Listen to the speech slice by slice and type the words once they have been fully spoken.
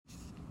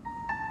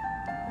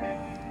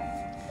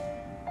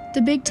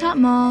The Big Top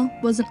Mall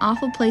was an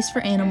awful place for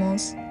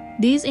animals.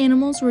 These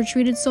animals were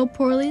treated so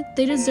poorly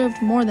they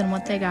deserved more than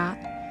what they got.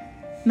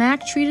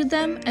 Mac treated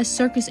them as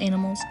circus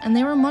animals, and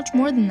they were much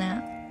more than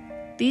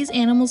that. These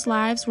animals'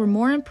 lives were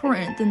more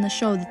important than the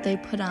show that they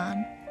put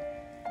on.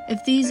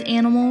 If these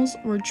animals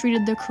were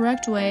treated the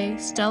correct way,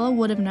 Stella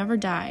would have never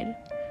died.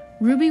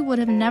 Ruby would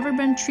have never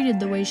been treated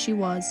the way she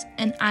was,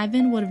 and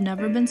Ivan would have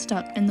never been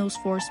stuck in those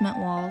four cement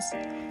walls.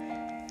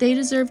 They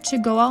deserved to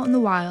go out in the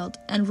wild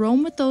and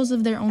roam with those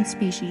of their own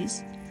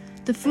species.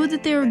 The food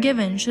that they were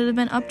given should have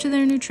been up to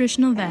their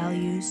nutritional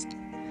values.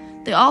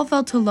 They all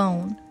felt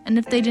alone, and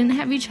if they didn't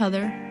have each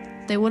other,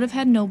 they would have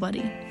had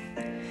nobody.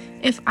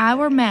 If I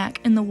were Mac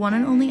and the one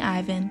and only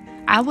Ivan,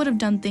 I would have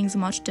done things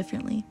much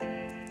differently.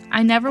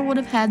 I never would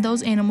have had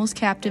those animals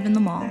captive in the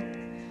mall.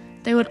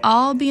 They would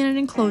all be in an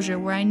enclosure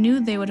where I knew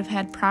they would have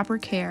had proper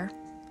care.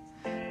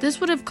 This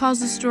would have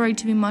caused the story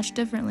to be much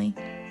differently.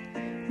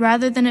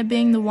 Rather than it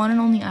being the one and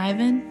only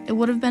Ivan, it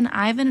would have been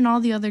Ivan and all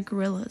the other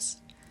gorillas.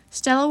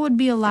 Stella would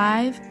be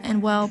alive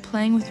and well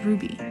playing with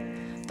Ruby.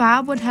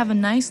 Bob would have a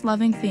nice,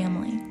 loving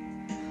family.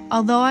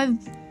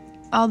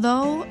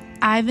 Although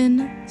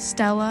Ivan,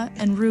 Stella,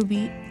 and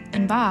Ruby,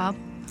 and Bob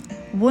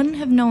wouldn't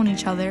have known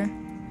each other,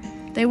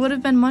 they would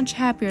have been much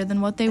happier than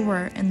what they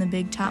were in the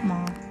Big Top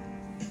Mall.